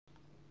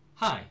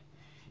Hi!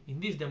 In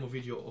this demo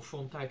video of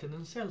Form Titan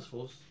in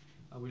Salesforce,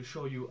 I will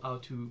show you how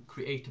to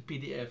create a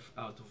PDF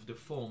out of the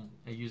form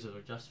a user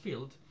just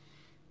filled,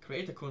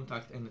 create a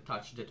contact and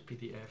attach that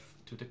PDF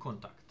to the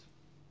contact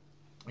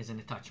as an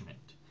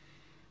attachment.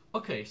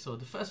 Okay, so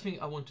the first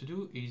thing I want to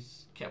do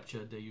is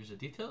capture the user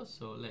details.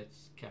 So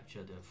let's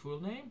capture the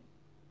full name.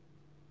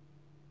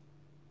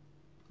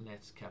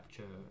 Let's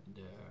capture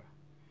their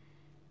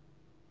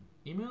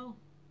email.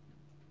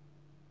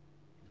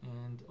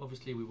 And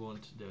obviously we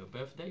want their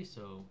birthday,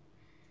 so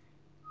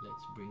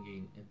let's bring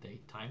in a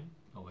date time,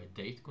 or a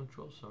date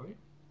control, sorry.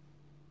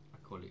 I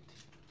call it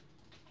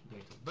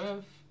date of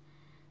birth.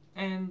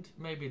 And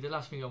maybe the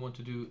last thing I want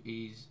to do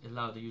is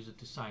allow the user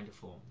to sign the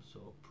form.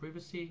 So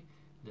privacy,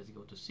 let's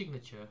go to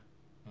signature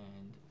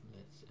and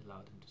let's allow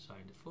them to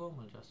sign the form.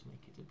 I'll just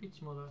make it a bit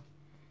smaller,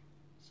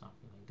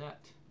 something like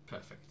that.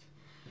 Perfect.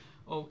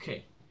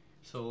 Okay,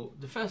 so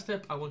the first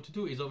step I want to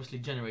do is obviously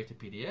generate a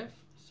PDF.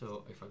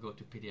 So if I go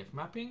to PDF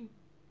mapping,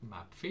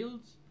 map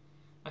fields,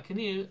 I can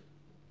here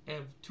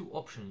have two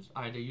options,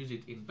 either use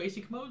it in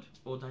basic mode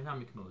or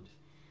dynamic mode.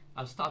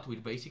 I'll start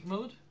with basic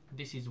mode.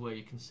 This is where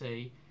you can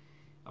say,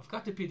 I've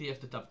got a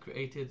PDF that I've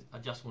created, I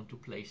just want to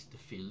place the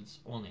fields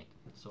on it.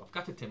 So I've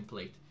got a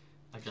template,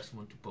 I just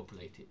want to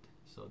populate it.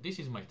 So this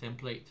is my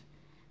template,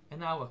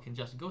 and now I can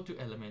just go to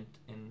element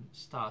and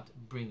start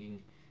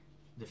bringing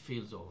the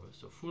fields over.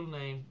 So full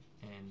name,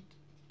 and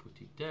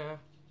put it there,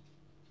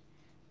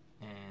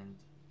 and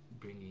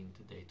bring in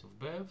the date of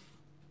birth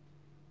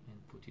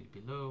and put it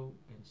below,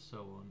 and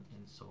so on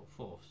and so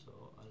forth. So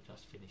I'll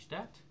just finish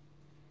that,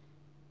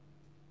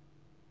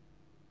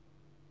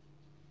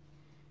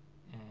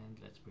 and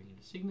let's bring in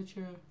the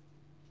signature,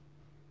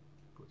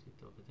 put it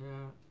over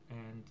there,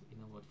 and you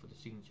know what, for the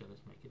signature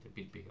let's make it a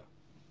bit bigger.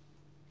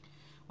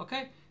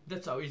 Okay,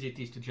 that's how easy it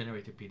is to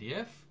generate a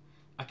PDF.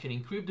 I can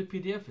encrypt the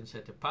PDF and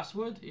set a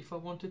password if I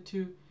wanted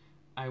to.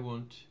 I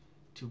want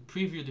to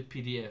preview the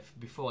PDF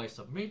before I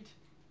submit.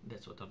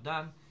 That's what I've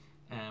done.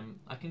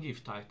 I can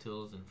give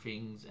titles and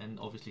things, and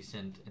obviously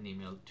send an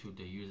email to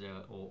the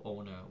user or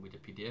owner with a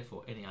PDF,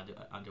 or any other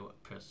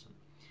person.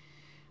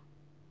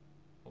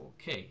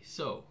 Okay,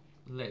 so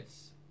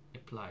let's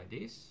apply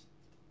this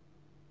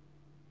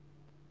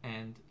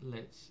and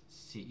let's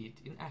see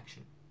it in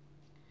action.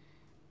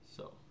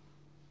 So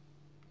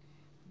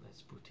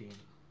let's put in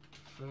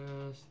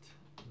first,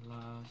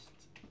 last,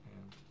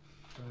 and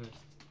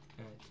first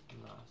at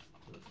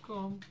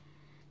last.com.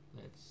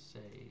 Let's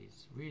say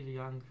it's really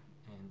young,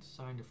 and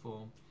sign the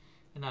form.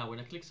 And now when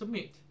I click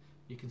submit,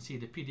 you can see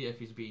the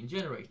PDF is being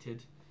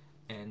generated,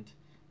 and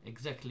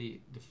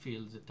exactly the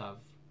fields that I've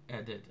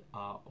added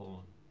are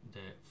on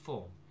the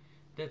form.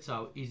 That's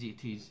how easy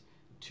it is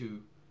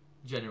to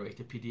generate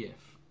a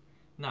PDF.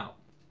 Now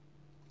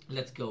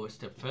let's go a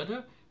step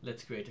further.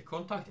 Let's create a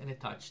contact and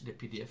attach the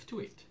PDF to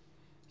it.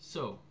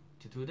 So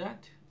to do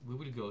that, we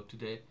will go to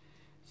the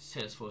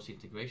Salesforce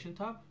integration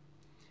tab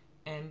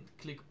and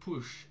click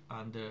push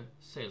under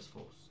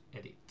Salesforce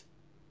edit.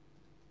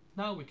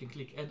 Now we can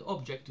click add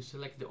object to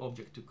select the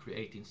object to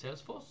create in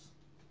Salesforce.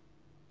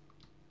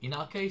 In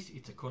our case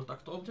it's a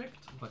contact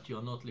object, but you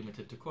are not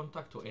limited to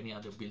contact or any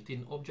other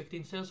built-in object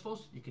in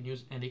Salesforce. You can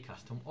use any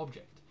custom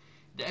object.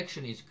 The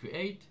action is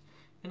create,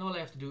 and all I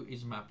have to do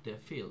is map their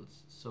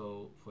fields.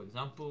 So for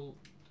example,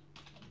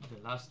 the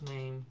last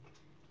name,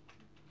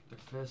 the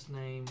first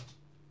name,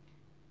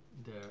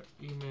 their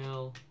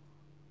email,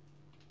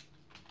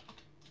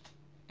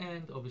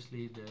 and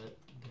obviously the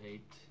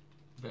date,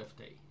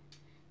 birthday.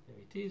 There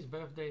it is,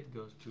 birth date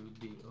goes to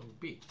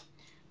DOB.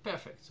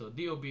 Perfect, so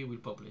DOB will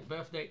populate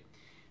birthday.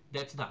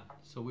 That's done.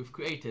 So we've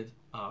created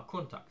our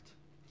contact.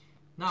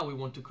 Now we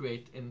want to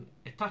create an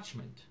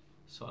attachment.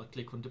 So I'll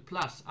click on the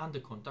plus under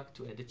contact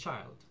to add a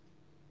child.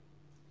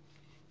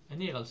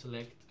 And here I'll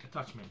select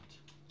attachment.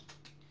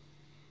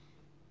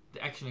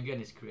 The action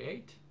again is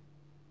create.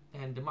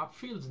 And the map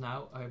fields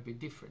now are a bit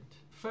different.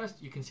 First,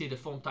 you can see the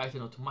Form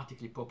Titan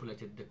automatically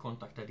populated the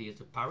contact ID as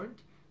a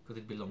parent, because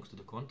it belongs to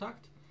the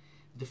contact.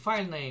 The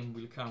file name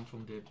will come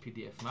from the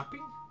PDF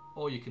mapping,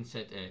 or you can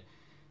set a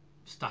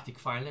static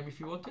file name if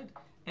you wanted.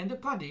 And the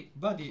body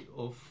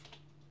of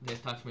the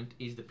attachment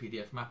is the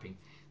PDF mapping.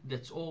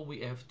 That's all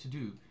we have to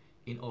do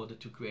in order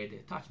to create the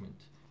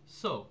attachment.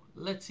 So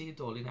let's see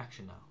it all in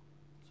action now.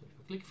 So if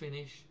I click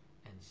finish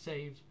and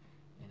save,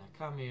 and I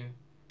come here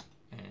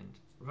and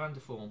run the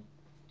form,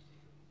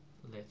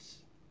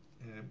 let's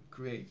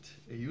create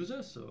a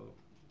user. So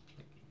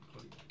I can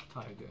call it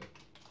Tiger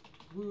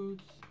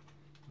Woods,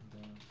 and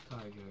then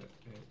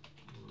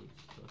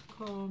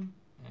tiger@woods.com,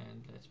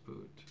 and let's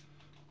put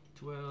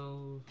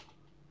 12.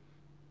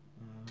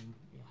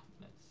 Yeah,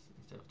 let's,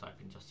 instead of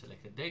typing, just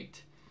select a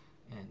date,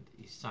 and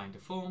he signed the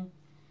form,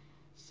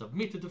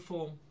 submitted the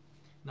form.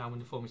 Now when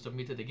the form is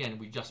submitted, again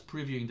we're just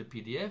previewing the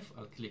PDF.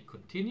 I'll click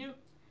continue,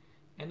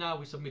 and now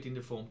we're submitting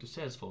the form to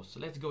Salesforce. So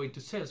let's go into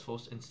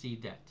Salesforce and see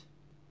that.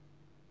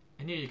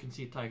 And here you can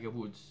see Tiger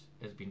Woods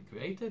has been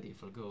created.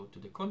 If I go to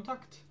the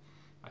contact,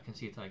 I can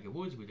see Tiger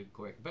Woods with the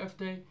correct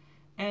birthday.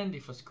 And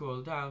if I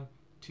scroll down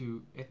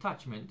to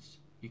attachments,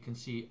 you can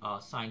see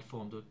our signed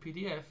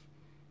form.pdf.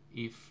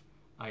 If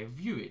I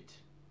view it,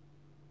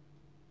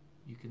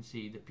 you can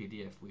see the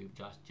PDF we've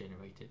just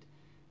generated.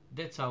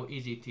 That's how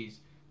easy it is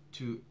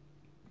to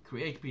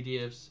create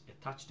PDFs,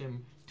 attach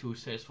them to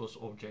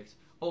Salesforce objects,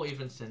 or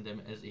even send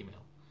them as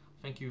email.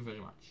 Thank you very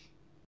much.